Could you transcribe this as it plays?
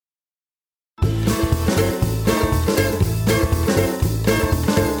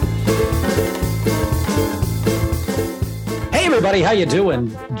everybody. How you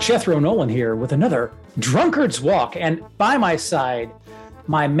doing? Jethro Nolan here with another Drunkard's Walk. And by my side,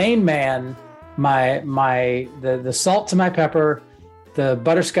 my main man, the salt to my pepper, the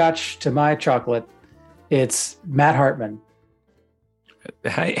butterscotch to my chocolate. It's Matt Hartman.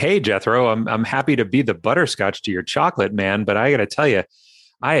 Hey, Jethro, I'm happy to be the butterscotch to your chocolate, man. But I got to tell you,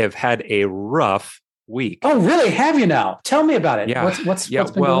 I have had a rough week. Oh, really? Have you now? Tell me about it. Yeah. What's been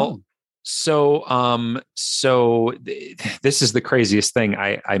going on? So this is the craziest thing.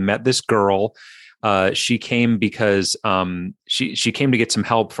 I met this girl. She came because she came to get some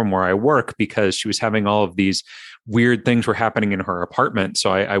help from where I work because she was having all of these weird things were happening in her apartment.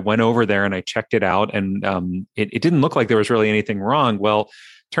 So I went over there and I checked it out, and it didn't look like there was really anything wrong. Well,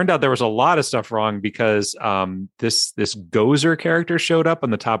 turned out there was a lot of stuff wrong because this Gozer character showed up on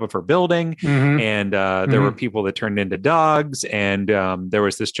the top of her building, and there were people that turned into dogs, and there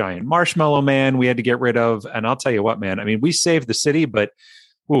was this giant marshmallow man we had to get rid of. And I'll tell you what, man, I mean, we saved the city, but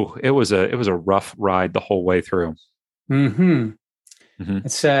it was a rough ride the whole way through.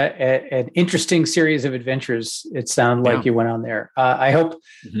 It's an interesting series of adventures. It sounded like you went on there. I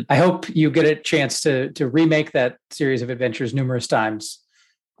hope you get a chance to remake that series of adventures numerous times.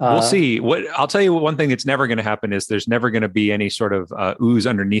 We'll see. I'll tell you one thing that's never going to happen is there's never going to be any sort of ooze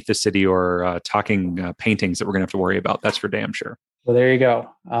underneath the city or talking paintings that we're going to have to worry about. That's for damn sure. Well, there you go.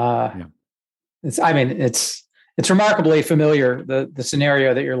 It's remarkably familiar, the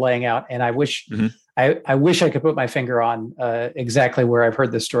scenario that you're laying out, and I wish I wish I could put my finger on exactly where I've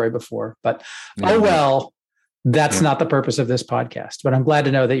heard this story before. But that's not the purpose of this podcast. But I'm glad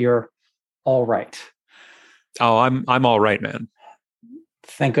to know that you're all right. Oh, I'm all right, man.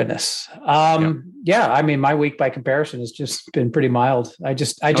 Thank goodness. I mean, my week by comparison has just been pretty mild. I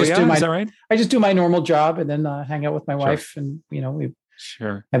just do my normal job and then hang out with my wife, and we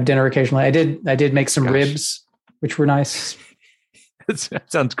have dinner occasionally. I did make some ribs, which were nice.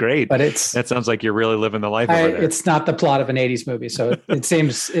 That sounds great. But that sounds like you're really living the life over there. It's not the plot of an 80s movie, so it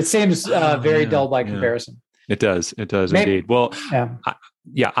seems very dull by comparison. It does indeed. Well,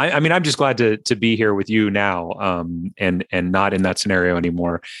 I mean, I'm just glad to be here with you now, and not in that scenario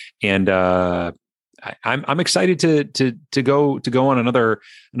anymore. And I'm excited to go on another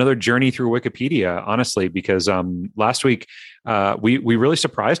journey through Wikipedia, honestly, because last week we really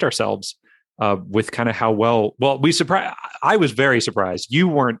surprised ourselves with kind of how well I was very surprised. You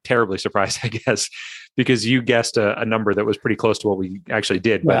weren't terribly surprised, I guess, because you guessed a number that was pretty close to what we actually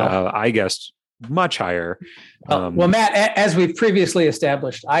did, but I guessed much higher. Well, Matt, as we've previously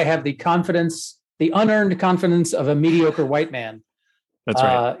established, I have the unearned confidence of a mediocre white man. That's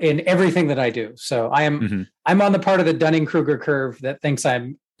right. In everything that I do. So I'm on the part of the Dunning-Kruger curve that thinks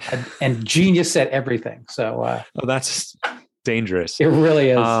I'm a genius at everything. So that's dangerous. It really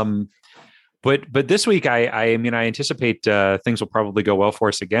is. But this week, I mean, I anticipate things will probably go well for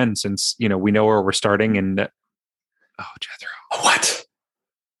us again, since we know where we're starting. And Jethro, what?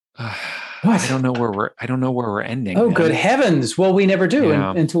 I don't know where we're ending. Oh, man. Good heavens! Well, we never do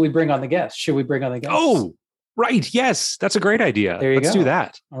until we bring on the guest. Should we bring on the guest? Oh, right. Yes, that's a great idea. Let's do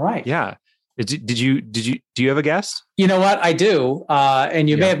that. All right. Yeah. Do you have a guest? You know what? I do. And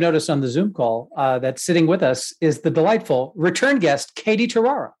you may have noticed on the Zoom call that sitting with us is the delightful return guest, Katie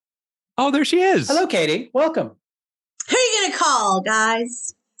Tarara. Oh, there she is. Hello, Katie. Welcome. Who are you going to call,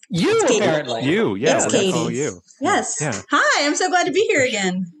 guys? You, apparently. You, yeah. It's Katie. Oh, you. Yes. Yeah. Hi, I'm so glad to be here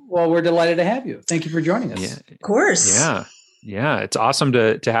again. Well, we're delighted to have you. Thank you for joining us. Yeah. Of course. Yeah. Yeah. It's awesome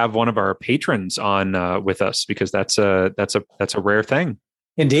to have one of our patrons on with us, because that's a rare thing.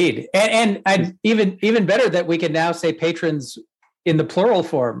 Indeed. And I'd even better that we can now say patrons in the plural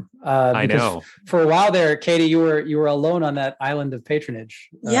form. I know. For a while there, Katie, you were alone on that island of patronage.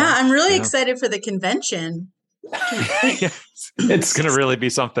 Yeah, I'm really excited for the convention. It's going to really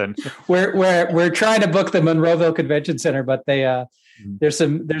be something. We're trying to book the Monroeville Convention Center, but there's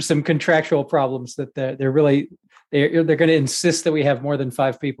some contractual problems that they're going to insist that we have more than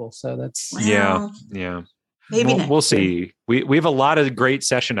 5 people. So that's yeah. Maybe we'll see. We have a lot of great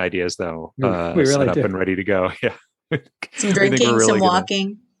session ideas though. We really set up do. and ready to go. Yeah. Some drinking, some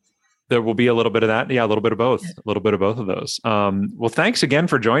walking. There will be a little bit of that. Yeah, a little bit of both. A little bit of both of those. Well, thanks again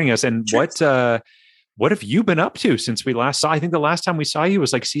for joining us. And what have you been up to since we last saw? I think the last time we saw you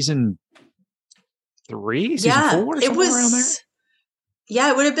was like season 3, season 4, somewhere around there.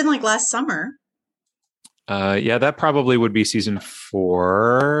 Yeah, it would have been like last summer. That probably would be season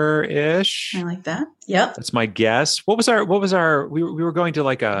 4-ish. I like that. Yep. That's my guess. What was our, we were going to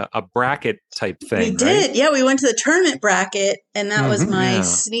like a bracket type thing. We did. Right? Yeah. We went to the tournament bracket, and that was my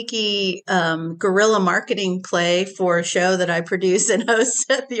sneaky guerrilla marketing play for a show that I produce and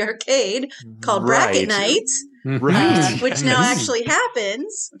host at the arcade called Bracket Night. which now actually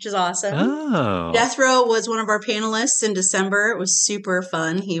happens, which is awesome. Oh. Jethro was one of our panelists in December. It was super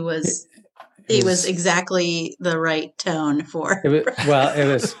fun. He was exactly the right tone for it.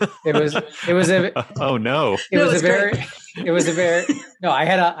 Was a oh no. I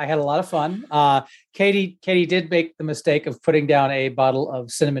had a lot of fun. Katie did make the mistake of putting down a bottle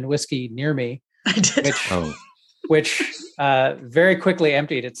of cinnamon whiskey near me. I did. Which very quickly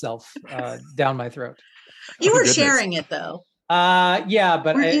emptied itself down my throat. You were sharing it though. Yeah,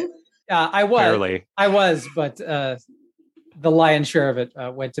 but I was. Barely. I was, but the lion's share of it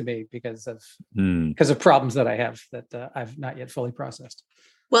went to me because of problems that I have that I've not yet fully processed.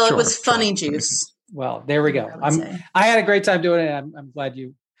 Well, it was funny juice. Well, there we go. I had a great time doing it. I'm glad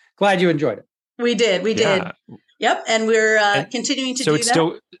you enjoyed it. We did. Yep, and we're continuing to do that.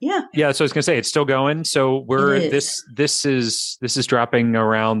 Still, yeah. So I was going to say it's still going. So this is dropping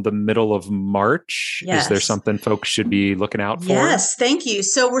around the middle of March. Yes. Is there something folks should be looking out for? Yes, thank you.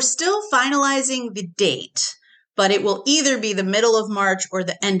 So we're still finalizing the date, but it will either be the middle of March or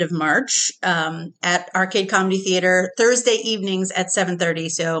the end of March at Arcade Comedy Theater Thursday evenings at 7:30.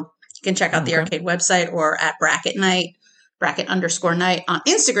 So you can check out the Arcade website or at Bracket Night. Bracket_night on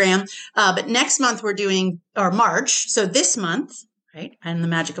Instagram. But next month we're doing, or March. So this month, right? And the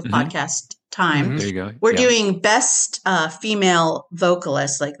magic of podcast time. There you go. We're doing best female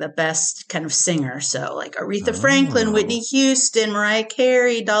vocalist, like the best kind of singer. So like Aretha Franklin, Whitney Houston, Mariah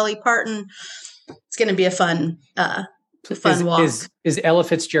Carey, Dolly Parton. It's going to be a fun walk. Is Ella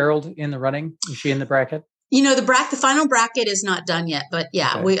Fitzgerald in the running? Is she in the bracket? You know, the final bracket is not done yet, but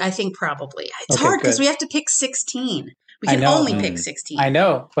yeah, I think probably. It's hard because we have to pick 16. We can only pick 16. I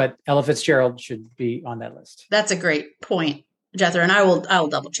know, but Ella Fitzgerald should be on that list. That's a great point, Jethro, and I will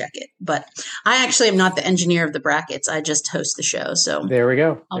double check it. But I actually am not the engineer of the brackets. I just host the show. So there we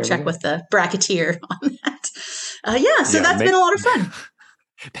go. I'll check with the bracketeer on that. That's been a lot of fun.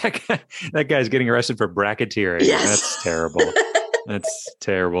 That guy's getting arrested for bracketeering. Yes. That's terrible. That's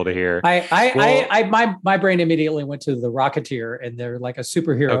terrible to hear. My brain immediately went to the Rocketeer, and they're like a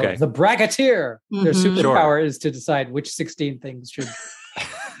superhero. Okay. The Bracketeer. Their superpower is to decide which 16 things should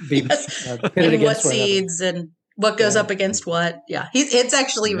be pitted and against what seeds and what goes up against what. Yeah, it's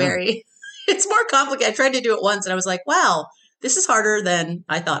actually it's more complicated. I tried to do it once, and I was like, wow, this is harder than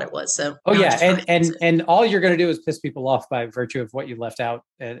I thought it was. So and all you're going to do is piss people off by virtue of what you left out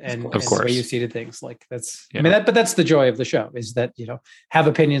and the way you seeded things. Like that's but that's the joy of the show, is that have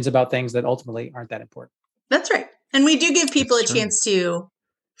opinions about things that ultimately aren't that important. That's right, and we do give people a chance to,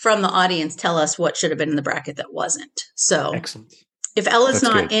 from the audience, tell us what should have been in the bracket that wasn't. So excellent. If Ella's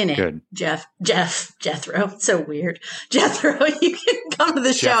not in it, Jethro, so weird. Jethro, you can come to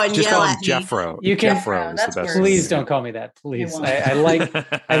the show and yell at me. Jeffro. You can. Jeffro is the best. Please don't call me that. Please. I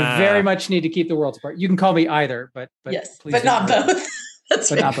very much need to keep the worlds apart. You can call me either, but yes, please but not both.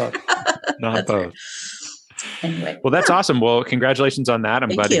 Not both. Not both. Anyway, well, that's awesome. Well, congratulations on that. I'm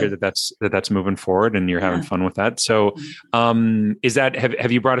glad to hear that's moving forward and you're having fun with that. So, is that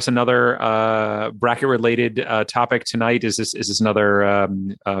have you brought us another bracket related topic tonight? Is this another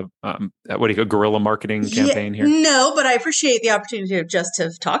guerrilla marketing campaign here? No, but I appreciate the opportunity to just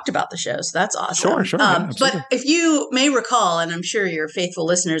have talked about the show. So that's awesome. Sure. But if you may recall, and I'm sure your faithful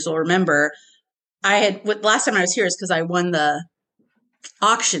listeners will remember, last time I was here is because I won the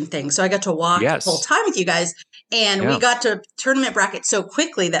auction thing. So I got to walk the whole time with you guys, and we got to tournament bracket so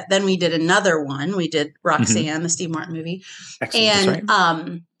quickly that then we did another one. We did Roxanne, the Steve Martin movie. Excellent.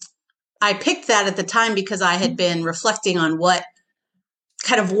 And I picked that at the time because I had been reflecting on what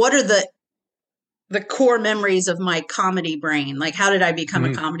are the core memories of my comedy brain? Like, how did I become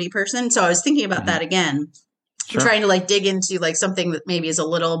a comedy person? So I was thinking about that again, trying to dig into something that maybe is a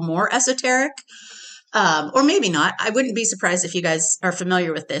little more esoteric. Or maybe not. I wouldn't be surprised if you guys are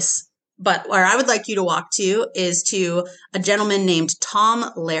familiar with this. But where I would like you to walk to is to a gentleman named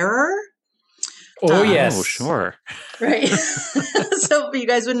Tom Lehrer. Oh, yes. Oh, sure. Right. So you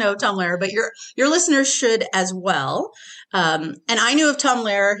guys would know Tom Lehrer, but your listeners should as well. And I knew of Tom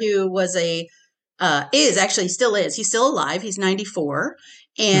Lehrer, who was still is. He's still alive. He's 94.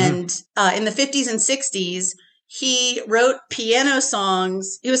 And in the 50s and 60s, he wrote piano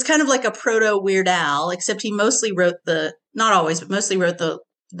songs. He was kind of like a proto Weird Al, except he mostly wrote not always, but mostly wrote the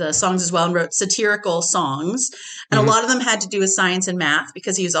songs as well, and wrote satirical songs. And a lot of them had to do with science and math,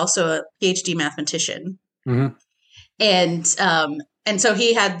 because he was also a PhD mathematician. And so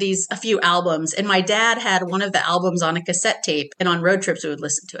he had a few albums, and my dad had one of the albums on a cassette tape, and on road trips we would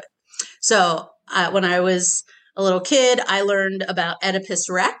listen to it. So when I was a little kid, I learned about Oedipus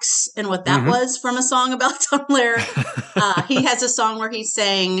Rex and what that was from a song about Tom Lehrer. He has a song where he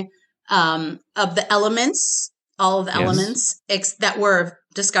sang of the elements, all of the elements that were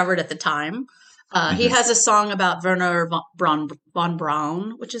discovered at the time. He has a song about Werner von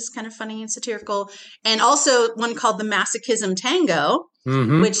Braun, which is kind of funny and satirical. And also one called the Masochism Tango,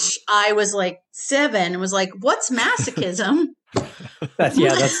 which I was like 7 and was like, what's masochism? That'll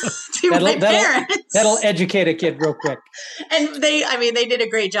educate a kid real quick. And they did a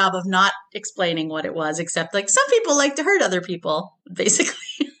great job of not explaining what it was, except like some people like to hurt other people,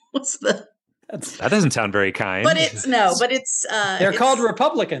 basically. That doesn't sound very kind. But they're called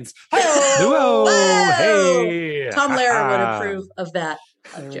Republicans. Whoa! Hey! Tom Lehrer would approve of that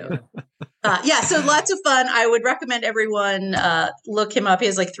joke. So lots of fun. I would recommend everyone look him up. He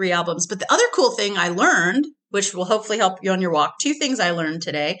has like 3 albums. But the other cool thing I learned, which will hopefully help you on your walk, 2 things I learned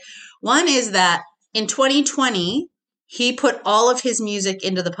today. One is that in 2020, he put all of his music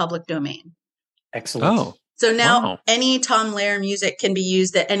into the public domain. Excellent. Oh, so now any Tom Lehrer music can be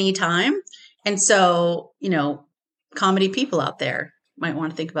used at any time. And so, comedy people out there might want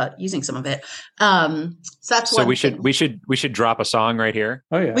to think about using some of it. So that's we should drop a song right here.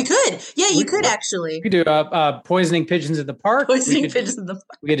 Oh yeah, we could. Yeah, you could actually. We could do poisoning pigeons in the park. Pigeons in the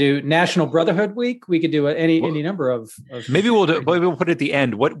park. We could do National Brotherhood Week. We could do any number of. Maybe we'll put it at the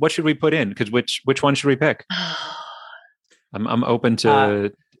end. What should we put in? Because which one should we pick? I'm open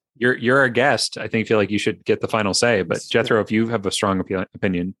to. You're our guest. I feel like you should get the final say. But Jethro, if you have a strong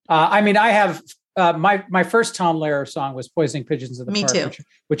opinion, I have my first Tom Lehrer song was "Poisoning Pigeons in the Park," too.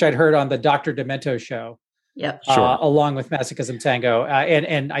 Which I'd heard on the Dr. Demento show. Yep, sure. Along with Masochism Tango,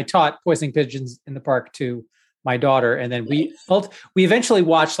 and I taught "Poisoning Pigeons in the Park" to my daughter, and then we eventually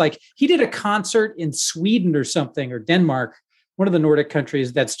watched he did a concert in Sweden or something, or Denmark, one of the Nordic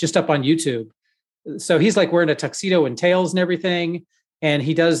countries, that's just up on YouTube. So he's wearing a tuxedo and tails and everything. And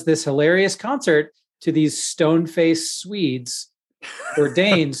he does this hilarious concert to these stone-faced Swedes or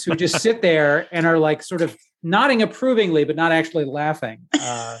Danes who just sit there and are sort of nodding approvingly, but not actually laughing.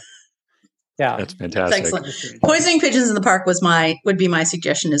 Yeah, that's fantastic. That's excellent. Poisoning Pigeons in the Park would be my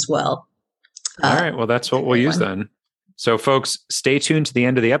suggestion as well. All right, well, that's what we'll use then. So, folks, stay tuned to the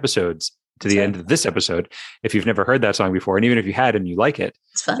end of the episodes. End of this episode, if you've never heard that song before, and even if you had and you like it,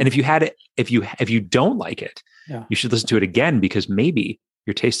 it's fun. And if you had it, if you don't like it, you should listen to it again, because maybe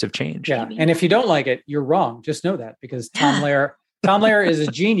your tastes have changed. Yeah, and if you don't like it, you're wrong. Just know that, because Tom Lehrer is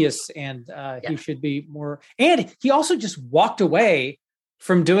a genius, and he should be more. And he also just walked away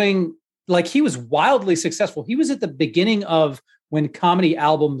from doing he was wildly successful. He was at the beginning of when comedy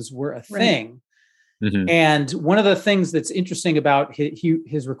albums were a thing. Right. Mm-hmm. And one of the things that's interesting about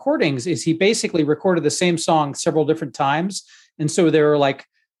his recordings is he basically recorded the same song several different times. And so there are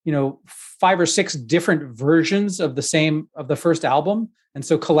 5 or 6 different versions of the first album. And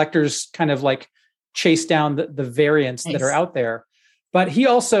so collectors kind of chase down the variants that are out there. But he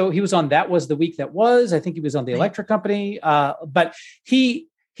was on That Was the Week That Was. I think he was on the Electric Company. But he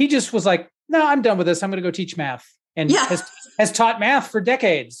just was like, no, I'm done with this. I'm going to go teach math. And has taught math for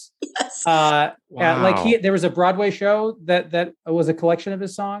decades. Yes. Wow. There was a Broadway show that was a collection of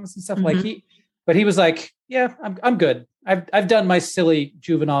his songs and stuff. Mm-hmm. But he was like, yeah, I'm good. I've done my silly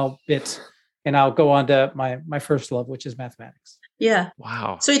juvenile bit, and I'll go on to my first love, which is mathematics. Yeah.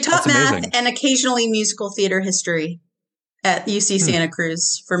 Wow. So he taught math and occasionally musical theater history at UC Santa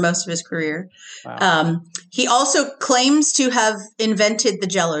Cruz for most of his career. Wow. He also claims to have invented the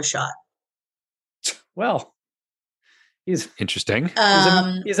Jell-O shot. Well, he's interesting.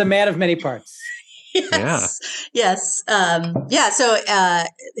 He's a man of many parts. Yes. Yeah. Yes. So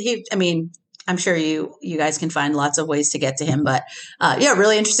I'm sure you guys can find lots of ways to get to him, but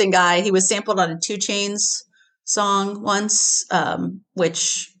really interesting guy. He was sampled on a 2 Chainz song once,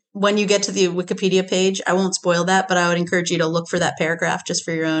 which when you get to the Wikipedia page, I won't spoil that, but I would encourage you to look for that paragraph just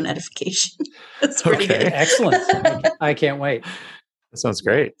for your own edification. It's pretty good. Excellent. I can't wait. That sounds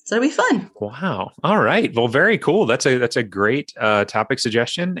great. So it'll be fun. Wow. All right. Well, very cool. That's a great topic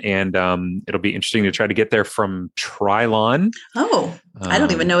suggestion, and it'll be interesting to try to get there from Trilon. Oh, I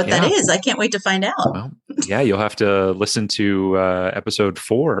don't even know what that is. I can't wait to find out. Well, you'll have to listen to episode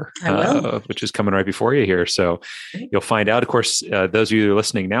 4, which is coming right before you here. So you'll find out. Of course, those of you who are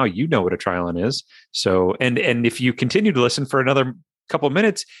listening now, you know what a Trilon is. So, and if you continue to listen for another couple of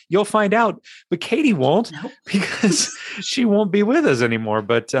minutes, you'll find out, but Katie won't, because she won't be with us anymore.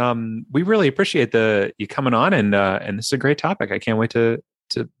 But we really appreciate you coming on, and this is a great topic. I can't wait to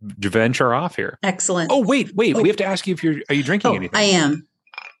venture off here. Excellent. Oh, wait, we have to ask you are you drinking anything?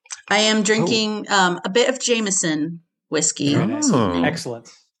 I am drinking a bit of Jameson whiskey.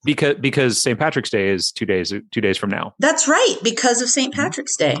 Excellent. Because St. Patrick's Day is 2 days from now. That's right, because of St.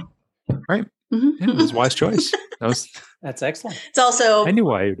 Patrick's Day. Right. Mm-hmm. Yeah, it was a wise choice. That's excellent. It's also I knew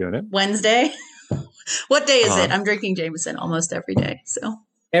why you're doing it. Wednesday. What day is it? I'm drinking Jameson almost every day. So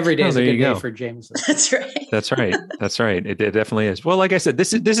every day is a good day for Jameson. That's right. That's right. That's right. It definitely is. Well, like I said,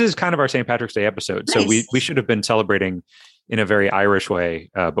 this is kind of our St. Patrick's Day episode. Nice. So we should have been celebrating in a very Irish way,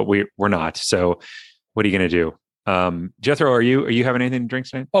 but we're not. So what are you going to do? Jethro, are you having anything to drink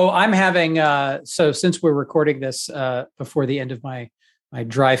tonight? Oh, I'm having. So since we're recording this before the end of my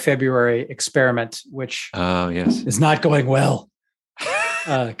dry February experiment, which is not going well,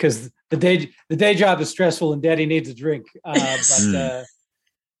 because the day job is stressful and Daddy needs a drink. But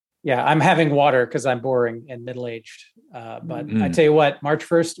yeah, I'm having water because I'm boring and middle aged. But I tell you what, March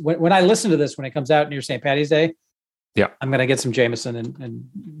 1st, when I listen to this, when it comes out near St. Patty's Day, I'm going to get some Jameson and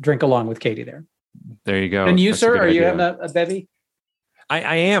drink along with Katie there. There you go. And you, sir, are you having a bevy?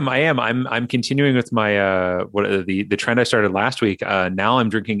 I am. I'm continuing with my the trend I started last week. Now I'm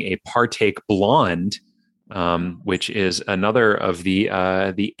drinking a Partake Blonde, which is another of the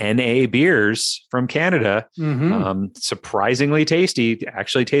NA beers from Canada. Surprisingly tasty. It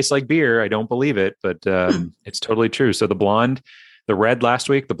actually tastes like beer. I don't believe it, but it's totally true. So the red last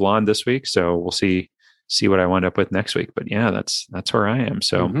week, the blonde this week. So we'll see what I wind up with next week. But yeah, that's where I am.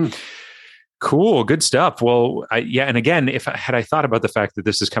 So. Cool. Good stuff. Well, and again, if I thought about the fact that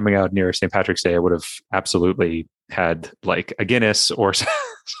this is coming out near St. Patrick's Day, I would have absolutely had like a Guinness or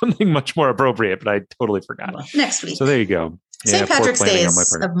something much more appropriate, but I totally forgot. Well, next week. So there you go. St. Patrick's Day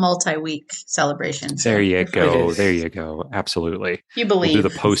is a multi-week celebration. So there you go. There you go. Absolutely. You believe. We'll do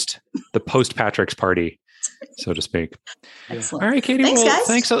the post Patrick's party, so to speak. Excellent. All right, Katie. Thanks, guys.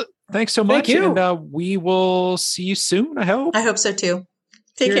 Thanks so much. Thank you. And we will see you soon, I hope. I hope so too.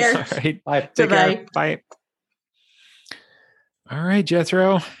 Take care. All right. Bye. Take care. Bye. All right,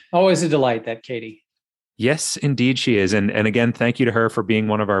 Jethro. Always a delight, that Katie. Yes, indeed she is. And again, thank you to her for being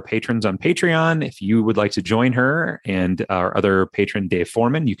one of our patrons on Patreon. If you would like to join her and our other patron, Dave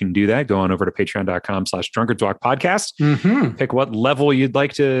Foreman, you can do that. Go on over to patreon.com/drunkardswalk-podcast. Pick what level you'd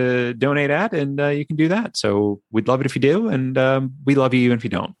like to donate at, and you can do that. So we'd love it if you do. And we love you even if you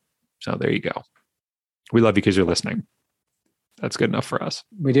don't. So there you go. We love you because you're listening. That's good enough for us.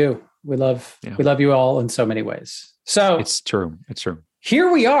 We do. We love you all in so many ways. So it's true. It's true.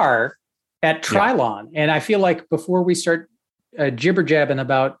 Here we are at Trilon. And I feel like before we start jibber jabbing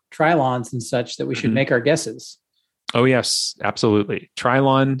about Trilons and such, that we should make our guesses. Oh yes, absolutely.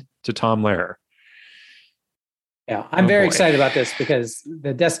 Trilon to Tom Lehrer. Yeah. I'm very excited about this because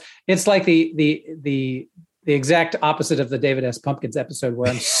it's like the exact opposite of the David S. Pumpkins episode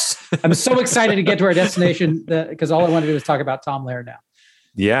where I'm so excited to get to our destination because all I want to do is talk about Tom Lehrer now.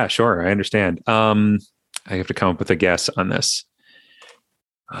 Yeah, sure. I understand. I have to come up with a guess on this.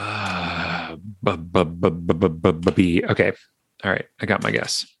 Okay. All right. I got my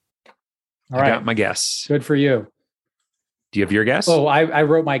guess. I got my guess. Good for you. Do you have your guess? Oh, I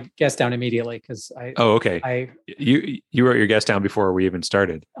wrote my guess down immediately because okay. You wrote your guess down before we even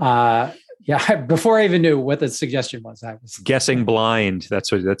started. Yeah, before I even knew what the suggestion was, I was guessing blind.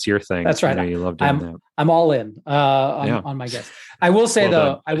 That's your thing. That's right. I know you love doing that. I'm all in on my guess. I will say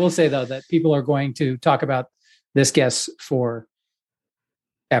though that people are going to talk about this guess for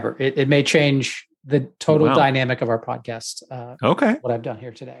ever. It may change the total dynamic of our podcast. Okay, what I've done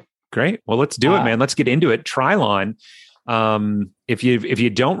here today. Great. Well, let's do it, man. Let's get into it. Trilon. If you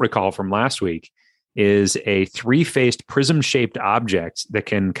don't recall from last week, is a three-faced prism-shaped object that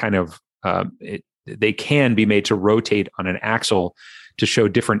can kind of they can be made to rotate on an axle to show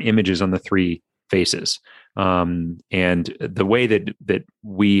different images on the three faces. And the way that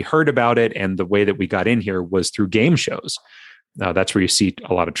we heard about it and the way that we got in here was through game shows. That's where you see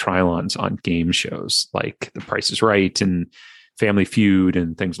a lot of Trilons on game shows like The Price is Right and Family Feud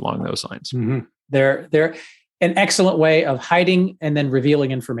and things along those lines. Mm-hmm. They're an excellent way of hiding and then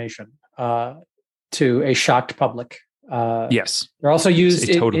revealing information to a shocked public. Yes. They're also used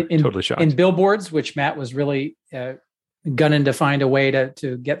in billboards, which Matt was really gunning to find a way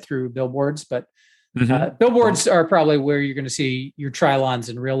to get through billboards. But billboards are probably where you're going to see your Trilons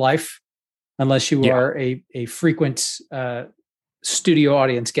in real life, unless you are a frequent studio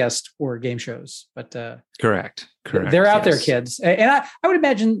audience guest for game shows. But correct. They're out there, kids. And I would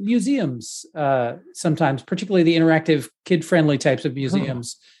imagine museums sometimes, particularly the interactive kid-friendly types of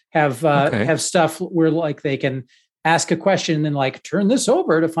museums, have stuff where like they can ask a question and like turn this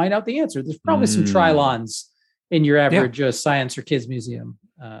over to find out the answer. There's probably some Trilons in your average science or kids museum.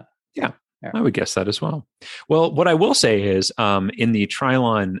 I would guess that as well. Well, what I will say is in the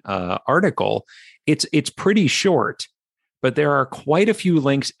Trilon article, it's pretty short, but there are quite a few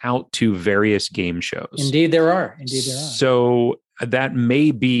links out to various game shows. Indeed, there are. So that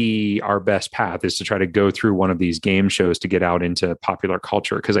may be our best path, is to try to go through one of these game shows to get out into popular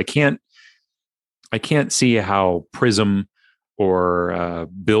culture. Because I can't see how Prism or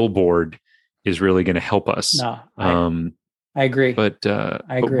Billboard is really going to help us. No, I agree. But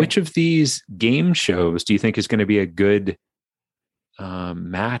which of these game shows do you think is going to be a good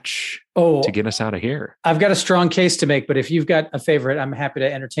match to get us out of here? I've got a strong case to make, but if you've got a favorite, I'm happy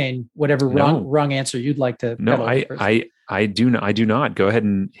to entertain whatever wrong answer you'd like to. No, I do not. Go ahead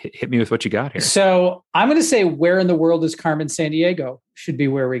and hit me with what you got here. So I'm going to say, where in the world is Carmen Sandiego should be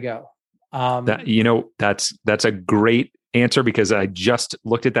where we go. That's a great answer, because I just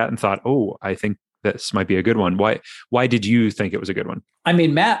looked at that and thought, oh, I think this might be a good one. Why did you think it was a good one? I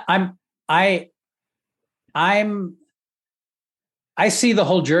mean, Matt, I see the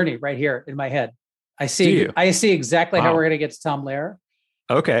whole journey right here in my head. I see exactly how we're going to get to Tom Lehrer.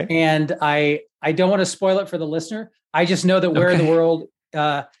 Okay. And I don't want to spoil it for the listener. I just know that where in the world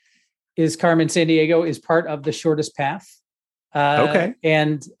is Carmen Sandiego is part of the shortest path.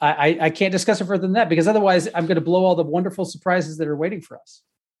 And I can't discuss it further than that, because otherwise I'm going to blow all the wonderful surprises that are waiting for us.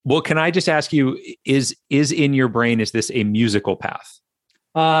 Well, can I just ask you, is in your brain, is this a musical path?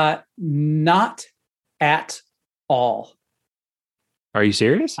 Not at all. Are you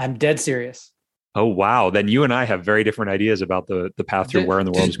serious? I'm dead serious. Oh, wow. Then you and I have very different ideas about the path through where in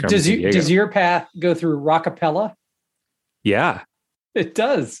the world is Carmen Sandiego. Does your path go through rockapella? Yeah. It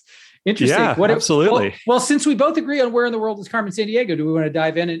does. Interesting. Yeah, absolutely. Well, since we both agree on where in the world is Carmen Sandiego, do we want to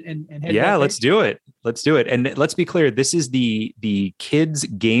dive in and head? Yeah, let's do it. And let's be clear. This is the kids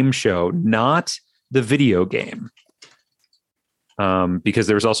game show, not the video game. Because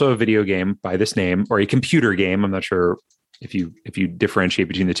there's also a video game by this name, or a computer game. I'm not sure if you differentiate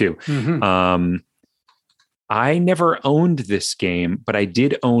between the two. Mm-hmm. I never owned this game, but I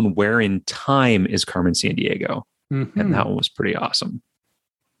did own Where in Time is Carmen Sandiego. Mm-hmm. And that one was pretty awesome.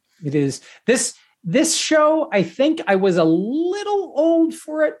 It is. This show, I think I was a little old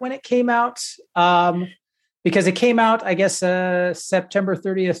for it when it came out, because it came out, I guess, September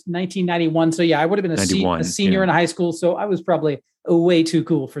 30th, 1991. So yeah, I would have been a senior in high school. So I was probably way too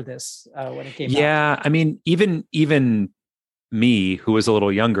cool for this when it came out. Yeah, I mean, even me, who was a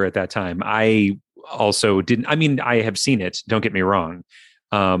little younger at that time, I also didn't. I mean, I have seen it. Don't get me wrong,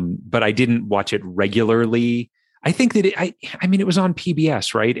 but I didn't watch it regularly. I think that it was on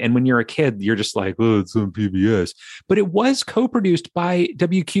PBS, right? And when you're a kid, you're just like, oh, it's on PBS. But it was co-produced by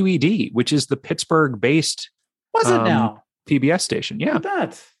WQED, which is the Pittsburgh-based PBS station. Yeah.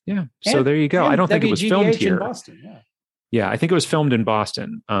 Yeah. So there you go. I don't think it was filmed here. In Boston, yeah, I think it was filmed in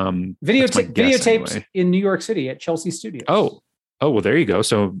Boston. Videotaped in New York City at Chelsea Studios. Oh, well, there you go.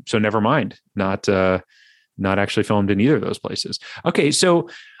 So never mind. Not actually filmed in either of those places. Okay, so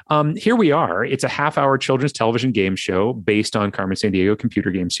here we are. It's a half-hour children's television game show based on Carmen Sandiego computer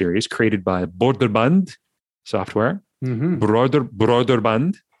game series, created by Broderbund Software. Mm-hmm.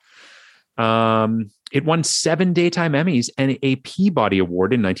 Broderbund. It won 7 Daytime Emmys and a Peabody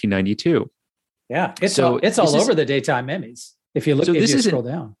Award in 1992. Yeah, it's all over the Daytime Emmys. If you scroll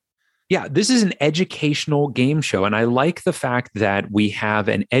down. Yeah, this is an educational game show, and I like the fact that we have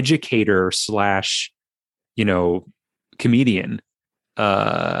an educator / comedian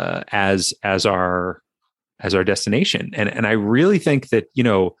as our destination, and I really think that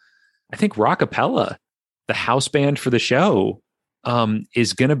I think Rockapella, the house band for the show,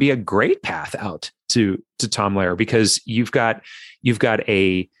 is going to be a great path out to Tom Lehrer, because you've got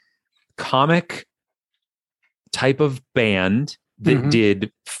a comic type of band that mm-hmm.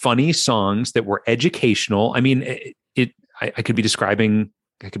 did funny songs that were educational. I mean, I could be describing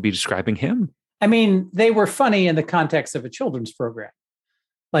him. I mean, they were funny in the context of a children's program.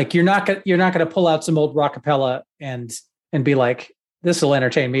 Like you're not going to pull out some old rockapella and be like, this will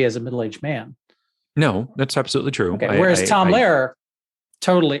entertain me as a middle-aged man. No, that's absolutely true. Okay. Whereas Tom Lehrer,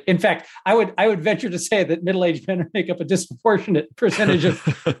 totally. In fact, I would venture to say that middle-aged men make up a disproportionate percentage of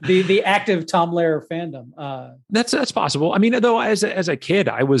the active Tom Lehrer fandom. That's possible. I mean, though, as a kid,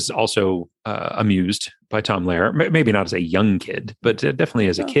 I was also amused by Tom Lehrer. Maybe not as a young kid, but definitely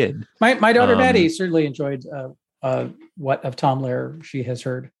as a kid. My daughter Maddie certainly enjoyed what of Tom Lehrer she has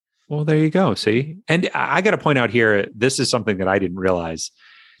heard. Well, there you go. See, and I got to point out here, this is something that I didn't realize,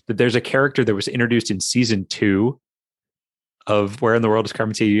 that there's a character that was introduced in season 2 of Where in the World is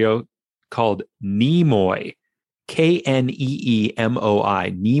Carmen Sandiego called Nimoy, Kneemoi,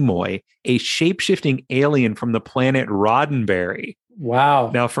 Nimoy, a shape-shifting alien from the planet Roddenberry.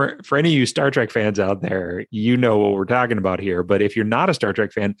 Wow. Now, for any of you Star Trek fans out there, you know what we're talking about here. But if you're not a Star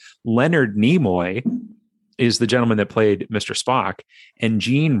Trek fan, Leonard Nimoy is the gentleman that played Mr. Spock, and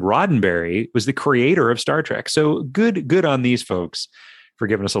Gene Roddenberry was the creator of Star Trek. So good on these folks for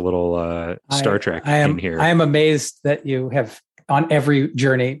giving us a little Star Trek in here. I am amazed that you have on every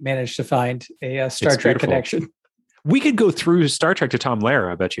journey managed to find a Star Trek connection. We could go through Star Trek to Tom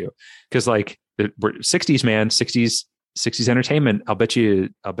Lehrer, I bet you, because like we're 60s, man, 60s entertainment. I'll bet you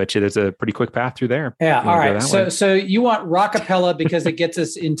there's a pretty quick path through there. Yeah. All right. So you want rockapella because it gets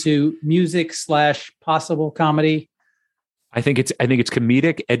us into music / possible comedy. I think it's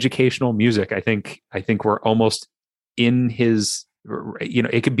comedic, educational music. I think we're almost in his,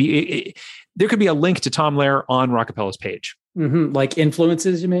 it could be, there could be a link to Tom Lehrer on Rockapella's page. Mm-hmm. Like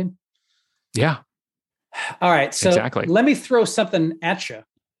influences, you mean? Yeah. All right. So exactly. Let me throw something at you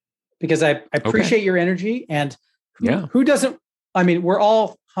because I appreciate your energy, and who doesn't, I mean, we're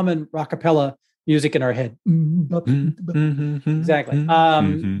all humming rockapella music in our head. Exactly.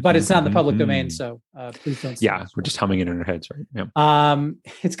 But it's not in the public domain. So please don't. Yeah. We're just humming it in our heads. Right. Yeah.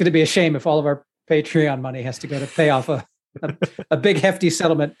 It's going to be a shame if all of our Patreon money has to go to pay off a big hefty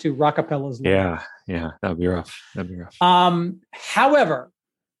settlement to Rockapella's. Yeah. That'd be rough. However,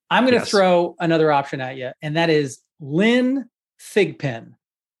 I'm going to throw another option at you, and that is Lynn Thigpen,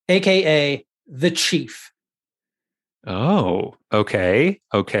 aka the Chief. Oh, okay.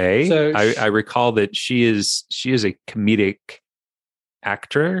 So I recall that she is a comedic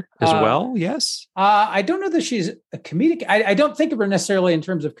actor as well. Yes. I don't know that she's a comedic. I don't think of her necessarily in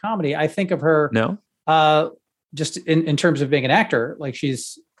terms of comedy. I think of her just in terms of being an actor. Like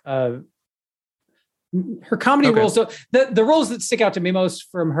she's her comedy roles. So the roles that stick out to me most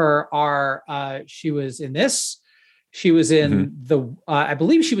from her are she was in this. She was in I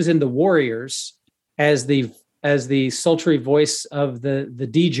believe she was in The Warriors as the sultry voice of the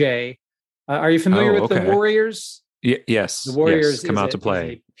DJ. Are you familiar with The Warriors? Yes. The Warriors come out to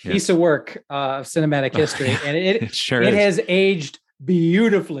play. Piece of work of cinematic history, and it has aged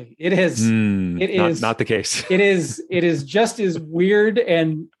beautifully. It has. It is not the case. It is just as weird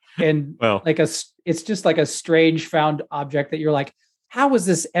and well, like it's just like a strange found object that you're like, how was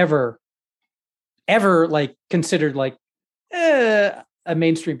this ever like considered like a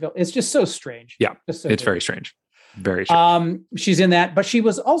mainstream film? It's just so strange. Yeah, it's weird. Very strange. Very strange. She's in that, but she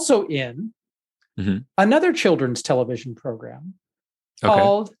was also in another children's television program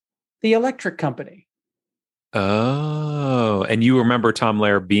called The Electric Company. Oh, and you remember Tom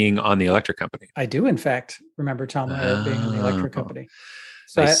Lehrer being on The Electric Company? I do, in fact, remember Tom Lehrer being on The Electric Company.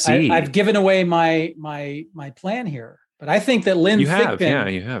 So I've given away my plan here, but I think that Lynn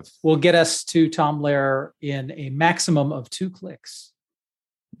Thigpen will get us to Tom Lehrer in a maximum of 2 clicks.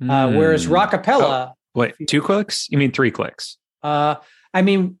 Whereas Rockapella... Wait, 2 clicks? You mean 3 clicks? I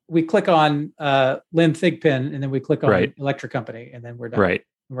mean, we click on Lynn Thigpen, and then we click on Electric Company, and then we're done. Right.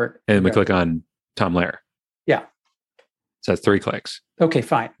 And we click on Tom Lehrer. Yeah. So that's 3 clicks. Okay,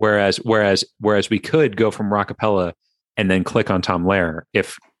 fine. Whereas we could go from Rockapella and then click on Tom Lehrer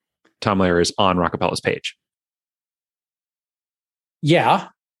if Tom Lehrer is on Rockapella's page. Yeah,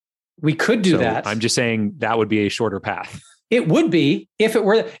 we could do that. I'm just saying that would be a shorter path. It would be if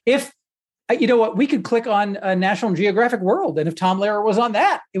you know what, we could click on National Geographic World, and if Tom Lehrer was on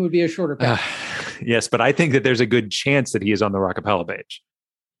that, it would be a shorter path. Yes, but I think that there's a good chance that he is on the Rockapella page.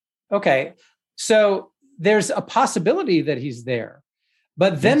 Okay, so there's a possibility that he's there.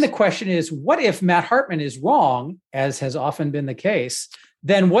 But then the question is, what if Matt Hartman is wrong, as has often been the case?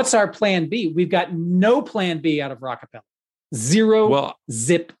 Then what's our plan B? We've got no plan B out of Rockapella. Zero,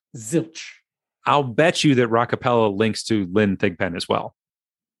 zip, zilch. I'll bet you that Rockapella links to Lynn Thigpen as well.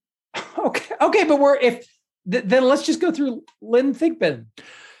 Okay, but then let's just go through Lynn Thigpen.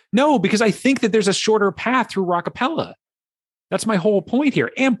 No, because I think that there's a shorter path through Rockapella. That's my whole point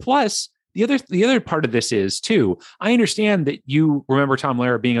here. And plus, the other part of this is too, I understand that you remember Tom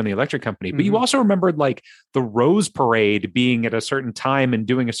Lehrer being on the Electric Company, but you also remembered like the Rose Parade being at a certain time and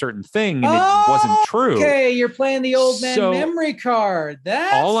doing a certain thing, and it wasn't true. Okay, you're playing the old man memory card.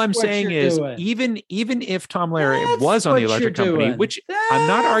 That's all I'm saying is even if Tom Lehrer was on the Electric Company, which I'm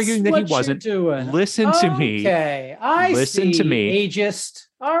not arguing that he wasn't. Listen to me. Okay, listen to me. Ageist.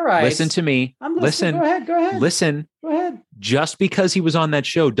 All right. Listen to me. I'm listening. Go ahead. Listen. Go ahead. Just because he was on that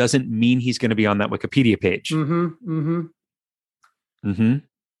show doesn't mean he's going to be on that Wikipedia page.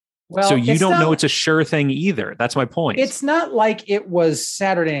 Well, so you don't know it's a sure thing either. That's my point. It's not like it was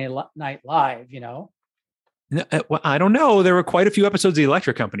Saturday Night Live, you know? No, well, I don't know. There were quite a few episodes of The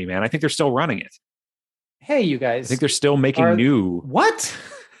Electric Company, man. I think they're still running it. Hey, you guys. I think they're still making new. What?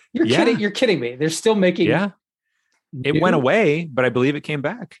 You're kidding. You're kidding me. They're still making. Yeah. It went away, but I believe it came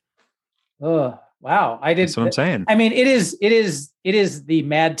back. Ugh. Wow. That's what I'm saying. I mean, it is the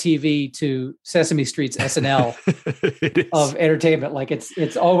Mad TV to Sesame Street's SNL of entertainment. Like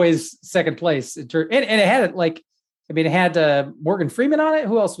it's always second place. And it had it had Morgan Freeman on it.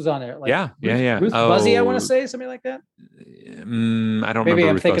 Who else was on there? Like Ruth Buzzy, I want to say something like that. I don't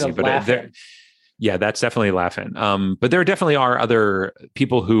remember Ruth Buzzy, but yeah, that's definitely Laughing. But there definitely are other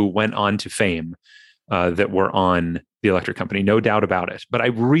people who went on to fame that were on the Electric Company, no doubt about it. But I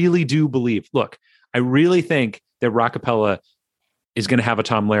really do believe, look, I really think that Rockapella is going to have a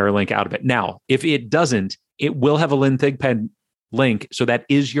Tom Lehrer link out of it. Now, if it doesn't, it will have a Lynn Thigpen link. So that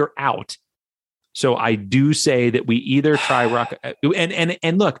is your out. So I do say that we either try rock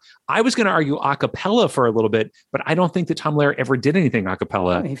and look, I was going to argue a cappella for a little bit, but I don't think that Tom Lehrer ever did anything a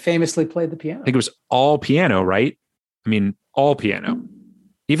cappella. He famously played the piano. I think it was all piano, right? I mean, all piano.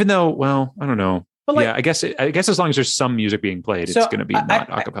 Even though, well, I don't know. But I guess as long as there's some music being played, it's going to be not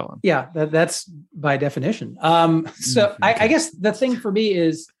a cappella. That's by definition. I guess the thing for me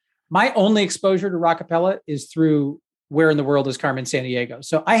is my only exposure to rockapella is through Where in the World is Carmen Sandiego.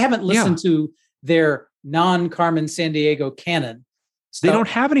 So I haven't listened to their non-Carmen Sandiego canon. So, they don't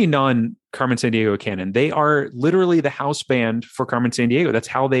have any non-Carmen Sandiego canon. They are literally the house band for Carmen Sandiego. That's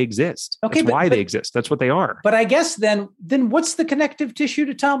how they exist. Okay, that's why they exist. That's what they are. But I guess then what's the connective tissue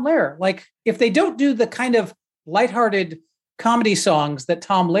to Tom Lehrer? Like if they don't do the kind of lighthearted comedy songs that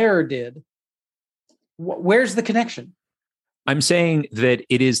Tom Lehrer did, where's the connection? I'm saying that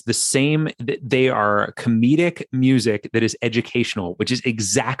it is the same, that they are comedic music that is educational, which is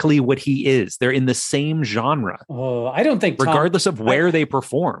exactly what he is. They're in the same genre. Oh, I don't think regardless of where they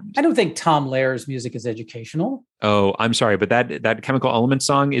performed. I don't think Tom Lehrer's music is educational. Oh, I'm sorry, but that Chemical Elements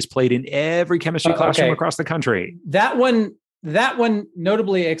song is played in every chemistry classroom across the country. That one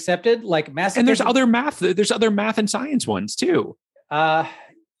notably accepted, like math. And there's other math and science ones too. Yeah,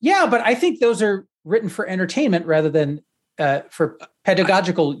 but I think those are written for entertainment rather than for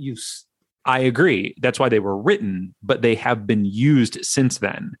pedagogical use. I agree. That's why they were written, but they have been used since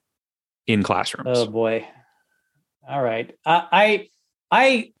then in classrooms. Oh boy. All right. I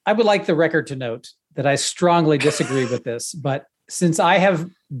would like the record to note that I strongly disagree with this, but since I have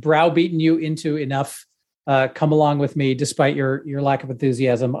browbeaten you into enough, come along with me despite your lack of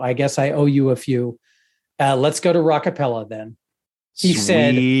enthusiasm, I guess I owe you a few. Let's go to rockapella then. He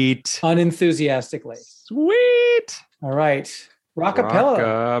said unenthusiastically. Sweet. All right.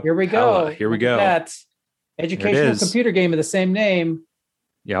 Rockapella. Here we go. Here we go. That educational computer game of the same name.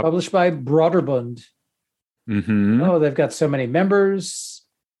 Yep. Published by Broderbund. Mm-hmm. Oh, they've got so many members.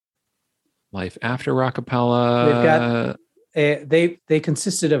 Life After Rockapella. They've got they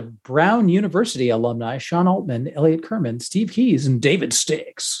consisted of Brown University alumni Sean Altman, Elliot Kerman, Steve Keys, and David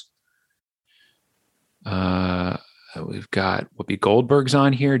Sticks. We've got Whoopi Goldberg's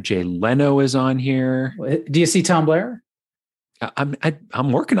on here. Jay Leno is on here. Do you see Tom Lehrer?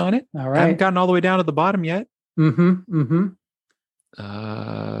 I'm working on it. All right. I haven't gotten all the way down to the bottom yet. Mm-hmm.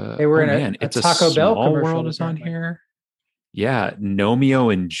 They were in a Taco Bell commercial. World is on here. Yeah,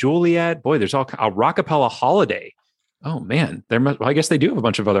 Nomeo and Juliet. Boy, there's a Rockapella Holiday. Oh man, I guess they do have a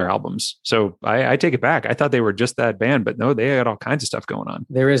bunch of other albums. So I take it back. I thought they were just that band, but no, they got all kinds of stuff going on.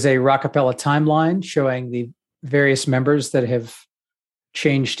 There is a Rockapella timeline showing the various members that have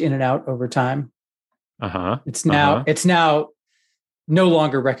changed in and out over time. It's now no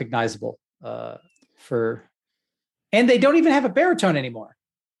longer recognizable and they don't even have a baritone anymore.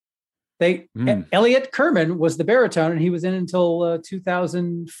 Elliot Kerman was the baritone and he was in until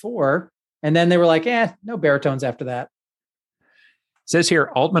 2004. And then they were like, no baritones after that. It says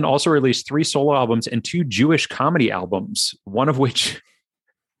here, Altman also released 3 solo albums and 2 Jewish comedy albums, one of which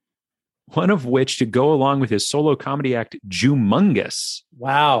to go along with his solo comedy act, Jumongous.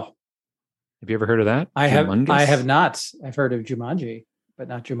 Wow. Have you ever heard of that? I have not. I've heard of Jumanji, but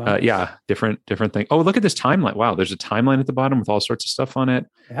not Jumongous. Yeah, different thing. Oh, look at this timeline. Wow, there's a timeline at the bottom with all sorts of stuff on it.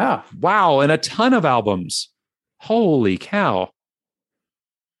 Yeah. Wow, and a ton of albums. Holy cow.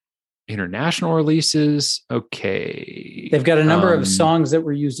 International releases. Okay. They've got a number of songs that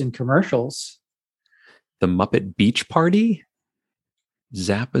were used in commercials. The Muppet Beach Party.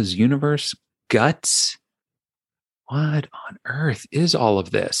 Zappa's Universe, Guts. What on earth is all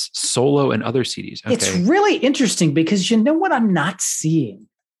of this? Solo and other CDs. Okay. It's really interesting because you know what I'm not seeing?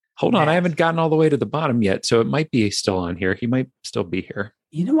 Hold on, I haven't gotten all the way to the bottom yet, so it might be still on here. He might still be here.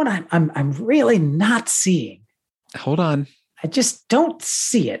 You know what I'm really not seeing? Hold on. I just don't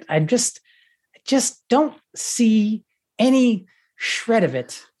see it. I just don't see any shred of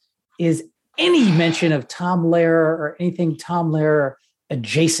it is any mention of Tom Lehrer or anything Tom Lehrer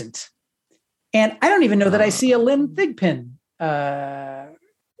adjacent. And I don't even know that I see a Lynn Thigpen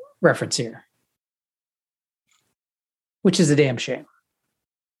reference here. which is a damn shame.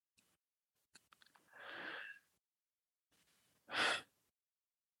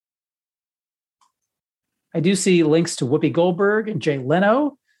 I do see links to Whoopi Goldberg and Jay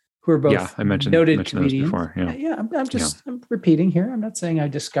Leno, who are both I mentioned comedians. Those before. I'm repeating here. I'm not saying I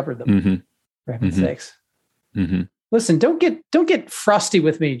discovered them. For heaven's sakes. Mm-hmm. Listen, don't get frosty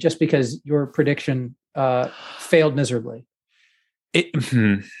with me just because your prediction failed miserably. It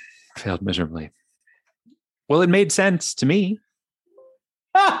failed miserably. Well, it made sense to me.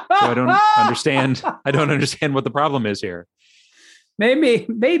 So I don't understand. I don't understand what the problem is here.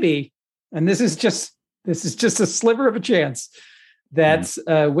 Maybe, and this is just a sliver of a chance that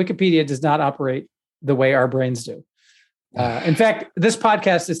Wikipedia does not operate the way our brains do. In fact, this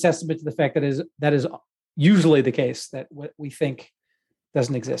podcast is testament to the fact that is usually the case, that what we think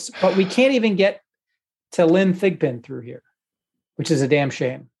doesn't exist. But we can't even get to Lynn Thigpen through here, which is a damn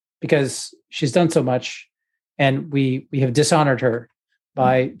shame because she's done so much, and we have dishonored her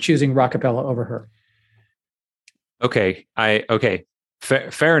by choosing Rockapella over her. Okay.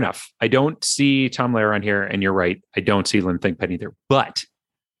 Fair enough. I don't see Tom Lehrer on here, and you're right. I don't see Lynn Thigpen either. But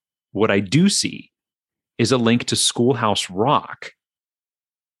what I do see is a link to Schoolhouse Rock,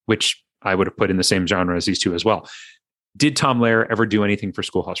 which I would have put in the same genre as these two as well. Did Tom Lehrer ever do anything for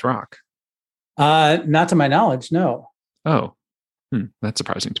Schoolhouse Rock? Not to my knowledge, no. Oh, that's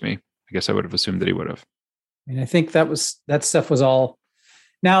surprising to me. I guess I would have assumed that he would have. I mean, I think that stuff was all.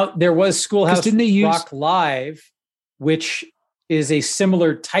 Now there was Schoolhouse Rock Live, which is a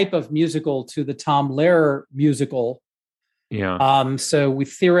similar type of musical to the Tom Lehrer musical. Yeah. So we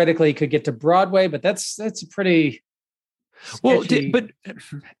theoretically could get to Broadway, but that's a pretty sketchy. Well, but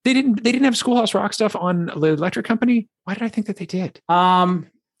they didn't have Schoolhouse Rock stuff on the Electric Company. Why did I think that they did?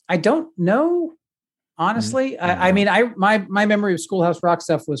 I don't know, honestly. I mean, my memory of Schoolhouse Rock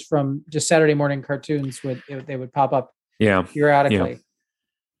stuff was from just Saturday morning cartoons. They would pop up periodically. Yeah.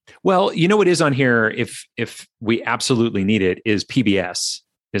 Well, you know what is on here, if we absolutely need it, is PBS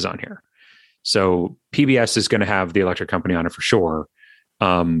is on here. So PBS is going to have the Electric Company on it for sure.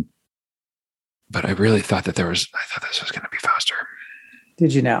 But I really thought that I thought this was going to be faster.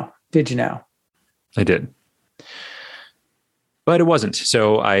 Did you now? I did. But it wasn't.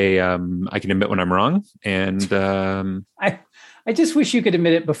 So I can admit when I'm wrong. And I just wish you could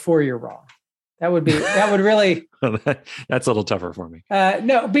admit it before you're wrong. That would really. That's a little tougher for me.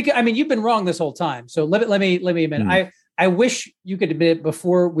 No, because I mean, you've been wrong this whole time. So let me admit. I wish you could admit it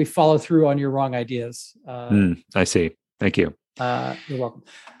before we follow through on your wrong ideas. I see. Thank you. You're welcome.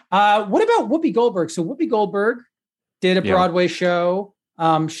 What about Whoopi Goldberg? So Whoopi Goldberg did a Broadway show.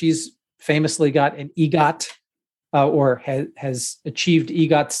 She's famously got an EGOT, or has achieved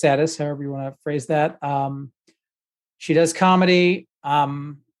EGOT status, however you want to phrase that. She does comedy.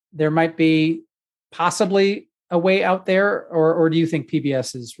 There might be possibly a way out there, or do you think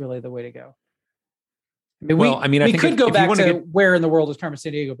PBS is really the way to go? I mean, we could go back to Where in the World is Carmen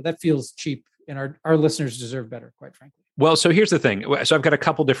Sandiego, but that feels cheap, and our listeners deserve better, quite frankly. Well, so here's the thing. So I've got a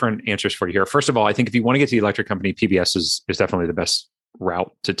couple different answers for you here. First of all, I think if you want to get to the Electric Company, PBS is definitely the best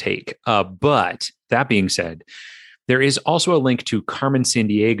route to take. But that being said, there is also a link to Carmen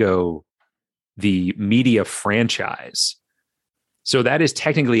Sandiego, the media franchise. So that is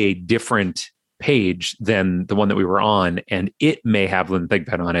technically a different page than the one that we were on, and it may have Lynn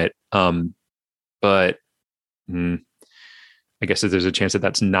Thigpen on it. But I guess that there's a chance that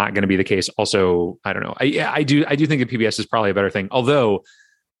that's not going to be the case. Also, I don't know. I do think that PBS is probably a better thing. Although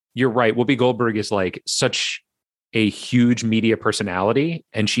you're right, Whoopi Goldberg is like such a huge media personality,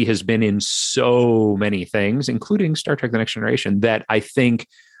 and she has been in so many things, including Star Trek: The Next Generation, that I think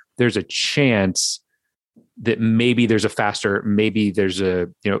there's a chance that maybe there's did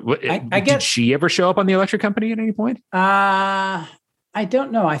she ever show up on the Electric Company at any point? I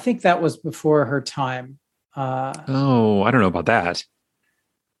don't know. I think that was before her time. I don't know about that.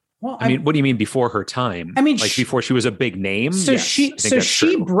 Well, I mean, what do you mean before her time? I mean, like before she was a big name? So yes,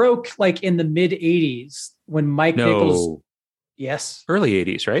 she broke like in the mid 80s when Mike Nichols. Yes. Early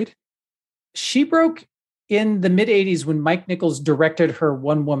 80s, right? She broke in the mid 80s when Mike Nichols directed her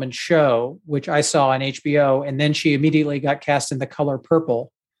one woman show, which I saw on HBO. And then she immediately got cast in The Color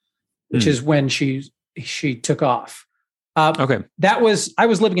Purple, which is when she took off. Okay. I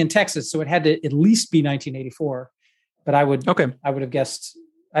was living in Texas, so it had to at least be 1984, but I would have guessed.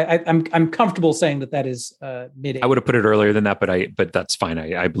 I'm comfortable saying that is mid. I would have put it earlier than that, but that's fine.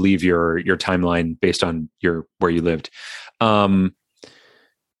 I believe your timeline based on where you lived.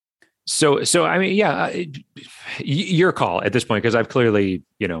 So I mean, yeah, your call at this point, because I've clearly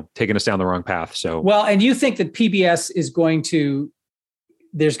taken us down the wrong path. So well, and you think that PBS is going to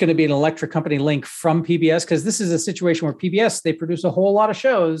there's going to be an electric company link from PBS, because this is a situation where PBS, they produce a whole lot of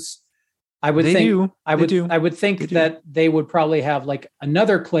shows. I would think that they would probably have like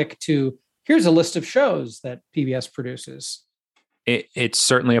another click to, here's a list of shows that PBS produces. It's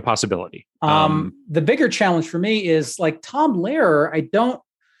certainly a possibility. The bigger challenge for me is like Tom Lehrer. I don't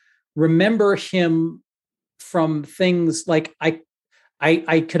remember him from things like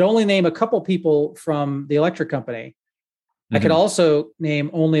I could only name a couple people from the electric company. I could also name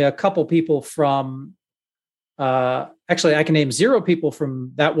only a couple people from, actually I can name 0 people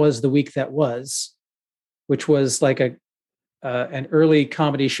from That Was the Week That Was, which was like an early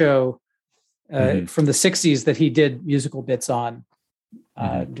comedy show from the 60s that he did musical bits on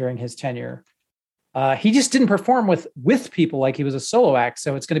during his tenure. He just didn't perform with people like he was a solo act.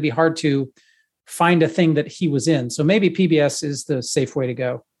 So it's going to be hard to find a thing that he was in. So maybe PBS is the safe way to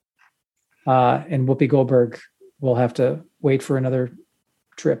go. And Whoopi Goldberg will have to wait for another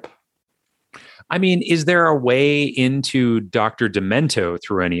trip. I mean, is there a way into Dr. Demento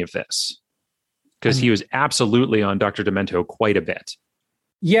through any of this? Because he was absolutely on Dr. Demento quite a bit.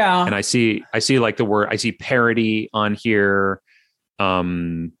 Yeah. And I see like the word, I see parody on here,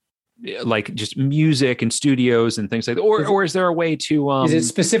 like just music and studios and things like that. Or is there a way to... is it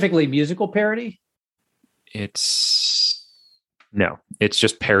specifically musical parody? No, it's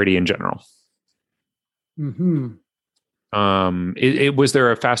just parody in general. Mm-hmm. Was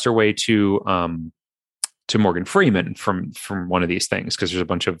there a faster way to Morgan Freeman from one of these things? Because there's a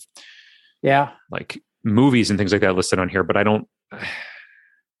bunch of like movies and things like that listed on here, but I don't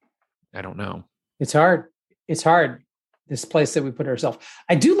know. It's hard. This place that we put ourselves.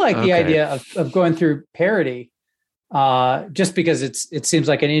 I do like the idea of going through parody, just because it seems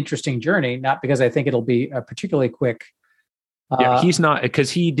like an interesting journey, not because I think it'll be a particularly quick. He's not, because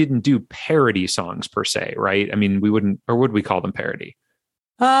he didn't do parody songs per se, right? I mean, we wouldn't, or would we call them parody?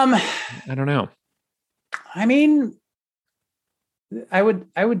 I don't know. I mean, I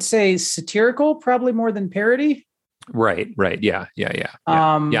would say satirical probably more than parody. Right. Yeah.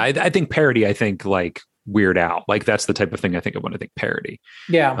 I think parody, I think like Weird Al, like that's the type of thing I think of when I think parody.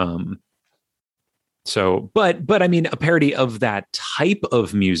 Yeah. So, but I mean, a parody of that type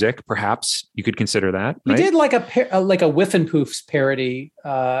of music, perhaps you could consider that. He did like a Whiff and Poofs parody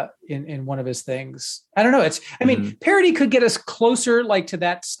in one of his things. I don't know. I mean, parody could get us closer like to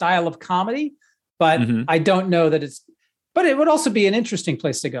that style of comedy, but I don't know that but it would also be an interesting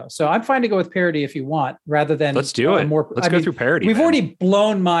place to go. So I'm fine to go with parody if you want, rather than let's do it. Let's go through parody. We've already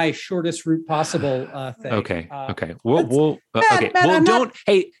blown my shortest route possible thing. Okay. We'll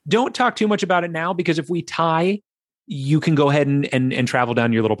don't talk too much about it now, because if we tie, you can go ahead and travel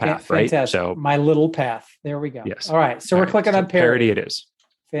down your little path, right? So my little path. There we go. Yes. All right. So we're clicking on parody. It is.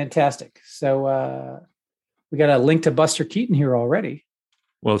 Fantastic. So we got a link to Buster Keaton here already.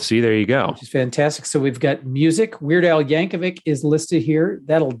 Well, see, there you go. Which is fantastic. So we've got music. Weird Al Yankovic is listed here.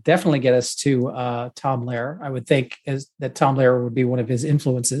 That'll definitely get us to Tom Lehrer. I would think that Tom Lehrer would be one of his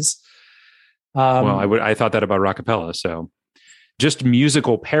influences. I thought that about Rockapella. So just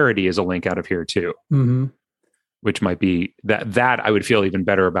musical parody is a link out of here too, which might be that I would feel even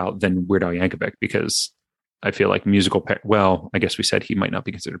better about than Weird Al Yankovic, because I feel like musical. I guess we said he might not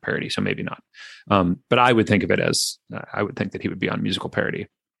be considered parody, so maybe not. But I would think of it as I would think that he would be on musical parody.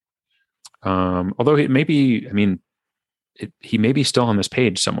 Although he may be, he may be still on this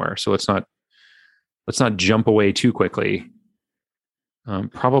page somewhere. So let's not jump away too quickly.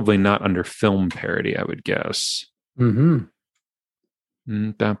 Probably not under film parody, I would guess. Casino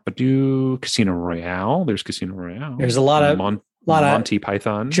Royale. There's Casino Royale. There's a lot of Monty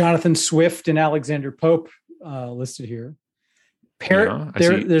Python. Jonathan Swift and Alexander Pope listed here.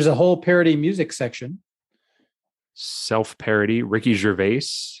 There's a whole parody music section. Self-parody, Ricky Gervais.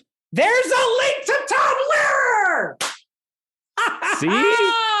 There's a link to Tom Lehrer!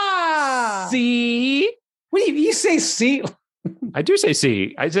 See? What do you say see? I do say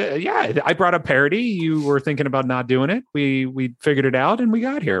see. I said, yeah, I brought up parody. You were thinking about not doing it. We figured it out and we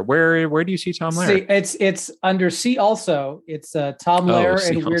got here. Where do you see Tom Lehrer? See, it's under C also. It's Tom Lehrer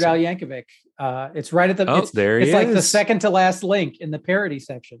and Weird Al Yankovic. It's right at the it's like the second to last link in the parody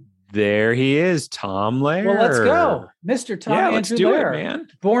section. There he is, Tom Lehrer. Well, let's go. Mr. Tom Andrew let's do Lehrer. It, man.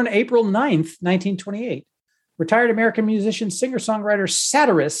 Born April 9th, 1928. Retired American musician, singer-songwriter,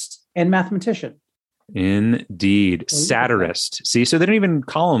 satirist, and mathematician. Indeed. Satirist. See, so they don't even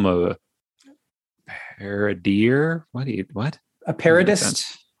call him a parodier. What? A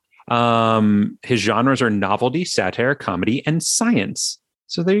parodist. His genres are novelty, satire, comedy, and science.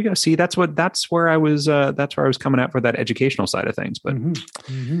 So there you go. See, that's where I was coming at for that educational side of things. But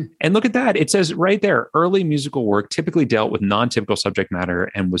and look at that. It says right there, early musical work typically dealt with non-typical subject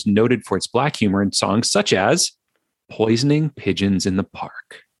matter and was noted for its black humor in songs such as Poisoning Pigeons in the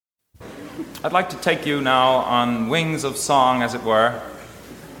Park. I'd like to take you now on wings of song, as it were,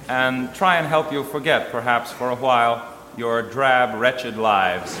 and try and help you forget, perhaps for a while, your drab, wretched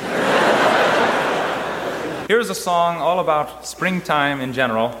lives. Here's a song all about springtime in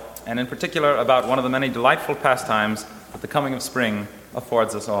general, and in particular about one of the many delightful pastimes that the coming of spring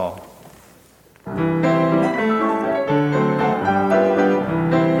affords us all.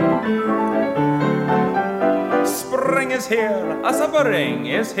 Spring is here, a spring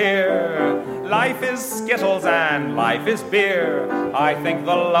is here. Life is Skittles and life is beer. I think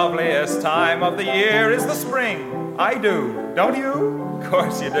the loveliest time of the year is the spring. I do, don't you? Of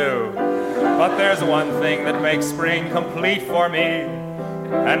course you do. But there's one thing that makes spring complete for me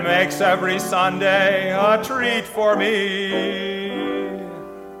and makes every Sunday a treat for me.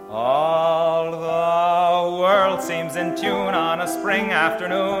 All the world seems in tune on a spring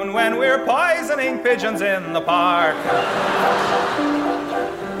afternoon when we're poisoning pigeons in the park.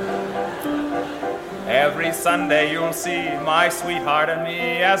 Every Sunday you'll see my sweetheart and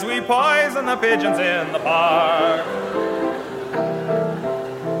me as we poison the pigeons in the park.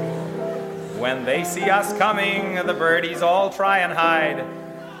 When they see us coming, the birdies all try and hide,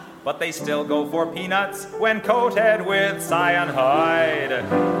 but they still go for peanuts when coated with cyanide.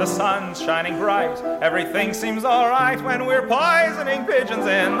 The sun's shining bright, everything seems all right when we're poisoning pigeons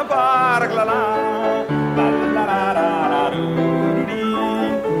in the park. La la, la la la la doo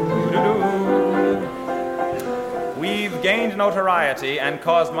doo doo. We've gained notoriety and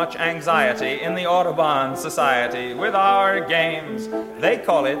caused much anxiety in the Audubon Society with our games. They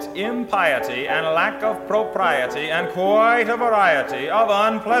call it impiety and lack of propriety and quite a variety of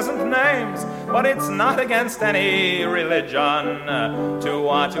unpleasant names. But it's not against any religion to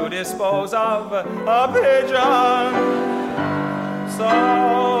want to dispose of a pigeon. So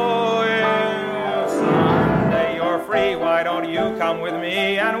if Sunday you're free, why don't you come with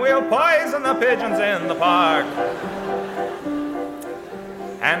me and we'll poison the pigeons in the park.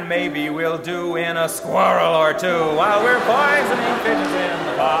 And maybe we'll do in a squirrel or two while we're poisoning pigeons in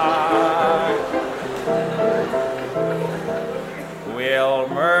the park. We'll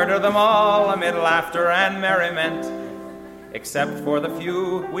murder them all amid laughter and merriment, except for the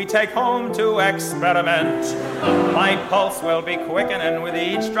few we take home to experiment. My pulse will be quickening with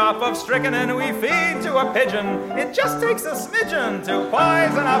each drop of strychnine we feed to a pigeon. It just takes a smidgen to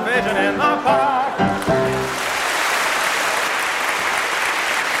poison a pigeon in the park.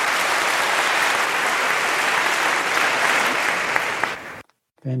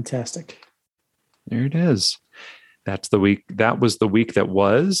 Fantastic. There it is. That's the week. That was the week that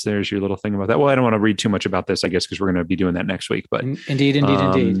was. There's your little thing about that. Well, I don't want to read too much about this, I guess, because we're going to be doing that next week. But indeed.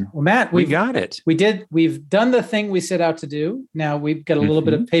 Well, Matt, we got it. We've done the thing we set out to do. Now we've got a little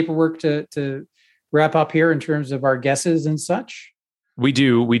bit of paperwork to wrap up here in terms of our guesses and such. We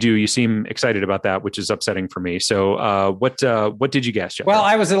do. You seem excited about that, which is upsetting for me. So what did you guess, Jeff? Well,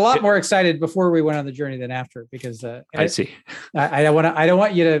 I was a lot more excited before we went on the journey than after, because I see. I don't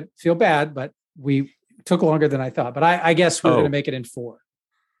want you to feel bad, but we took longer than I thought. But I guess we're going to make it in 4.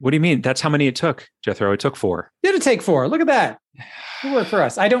 What do you mean? That's how many it took, Jethro. It took 4. Did it take 4? Look at that. It worked for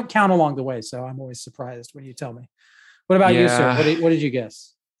us. I don't count along the way, so I'm always surprised when you tell me. What about you, sir? What did you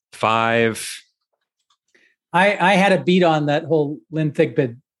guess? 5. I had a beat on that whole Lynn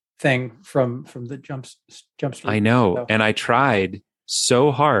Thigpen thing from the jump street. I know, so. And I tried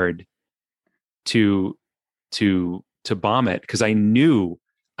so hard to bomb it because I knew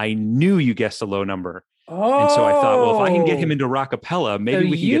you guessed a low number. Oh, and so I thought, well, if I can get him into rockapella, maybe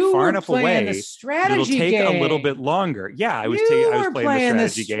we can get far enough away. It'll take a little bit longer. Yeah, I was playing the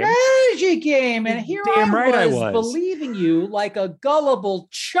strategy game, and here I was believing you like a gullible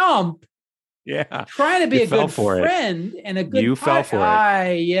chump. Yeah, trying to be a good friend and a good. You fell for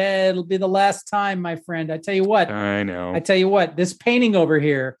it. Yeah, it'll be the last time, my friend. I tell you what. I know. I tell you what. This painting over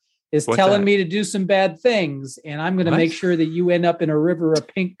here is telling me to do some bad things, and I'm going to make sure that you end up in a river of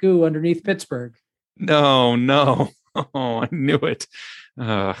pink goo underneath Pittsburgh. No. Oh, I knew it.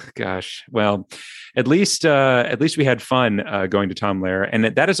 Oh gosh. Well, at least we had fun going to Tom Lehrer, and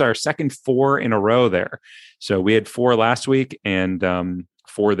that is our second 4 in a row there. So we had 4 last week and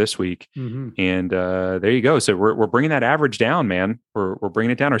 4 this week, and there you go. So we're bringing that average down, man. We're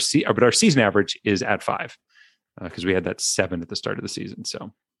bringing it down. But our season average is at 5 because we had that 7 at the start of the season.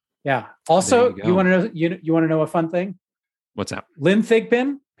 So yeah. Also, you want to know a fun thing? What's that? Lynn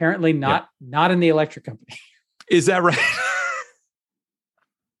Thigpen apparently not in the electric company. Is that right?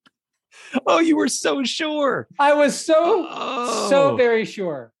 Oh, you were so sure. I was so very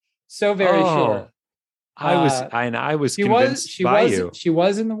sure. So very sure. I was convinced by you. She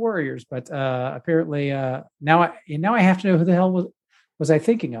was in the Warriors, but apparently now I have to know who the hell was I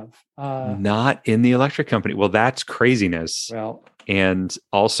thinking of? Not in the electric company. Well, that's craziness. Well, and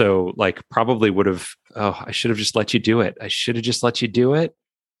also like probably would have. Oh, I should have just let you do it. I should have just let you do it.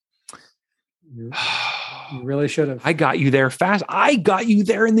 You really should have. I got you there fast. I got you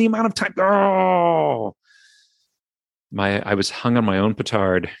there in the amount of time. Oh, I was hung on my own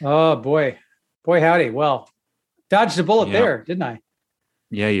petard. Oh boy, howdy. Well, dodged a bullet there, didn't I?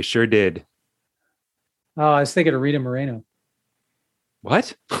 Yeah, you sure did. Oh, I was thinking of Rita Moreno.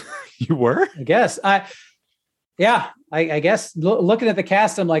 What? You were? I guess. I guess looking at the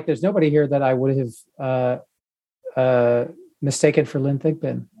cast, I'm like, there's nobody here that I would have mistaken for Lynn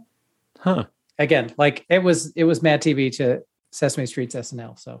Thigpen. Huh. Again, like it was Mad TV to Sesame Street's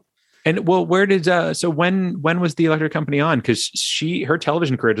SNL. So, and well, where did when was the electric company on? Because her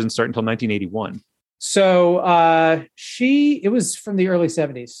television career doesn't start until 1981. So it was from the early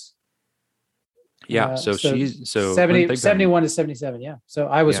 70s. Yeah. So she's 71 to 77. Yeah. So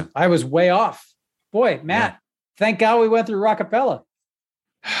I was way off. Boy, Matt, thank God we went through Rockapella.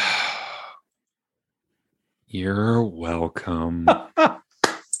 You're welcome.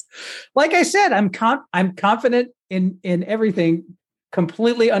 Like I said, I'm confident in everything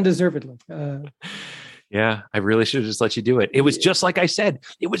completely undeservedly. Yeah, I really should have just let you do it. It was just like I said.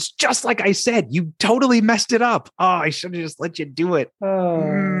 You totally messed it up. Oh, I should have just let you do it.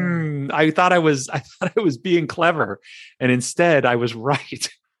 I thought I was being clever, and instead I was right.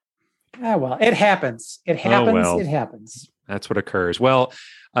 Ah, well, it happens. It happens. That's what occurs. Well,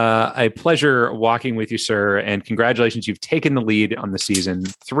 a pleasure walking with you, sir, and congratulations. You've taken the lead on the season.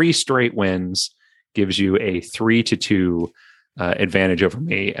 3 straight wins gives you a 3-2 advantage over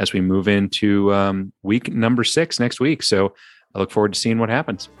me as we move into week number 6 next week. So I look forward to seeing what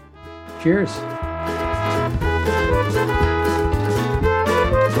happens. Cheers.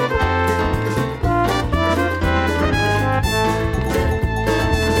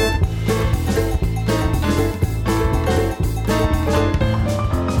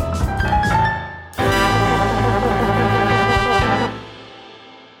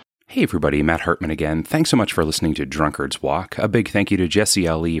 Hey everybody, Matt Hartman again. Thanks so much for listening to Drunkard's Walk. A big thank you to Jesse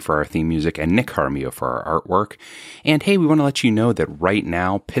L.E. for our theme music and Nick Harmio for our artwork. And hey, we want to let you know that right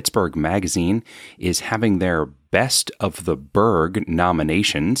now, Pittsburgh Magazine is having their Best of the Berg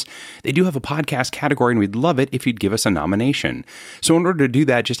nominations. They do have a podcast category, and we'd love it if you'd give us a nomination. So in order to do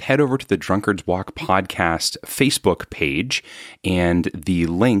that, just head over to the Drunkard's Walk podcast Facebook page, and the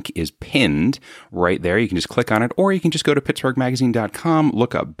link is pinned right there. You can just click on it, or you can just go to pittsburghmagazine.com,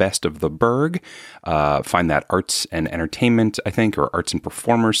 look up Best of the Berg, find that arts and entertainment, I think, or arts and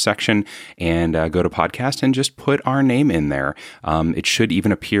performers section, and go to podcast and just put our name in there. It should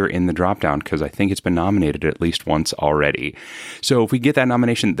even appear in the dropdown because I think it's been nominated at least once already. So if we get that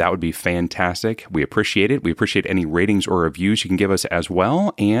nomination, that would be fantastic. We appreciate it. We appreciate any ratings or reviews you can give us as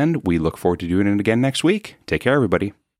well. And we look forward to doing it again next week. Take care, everybody.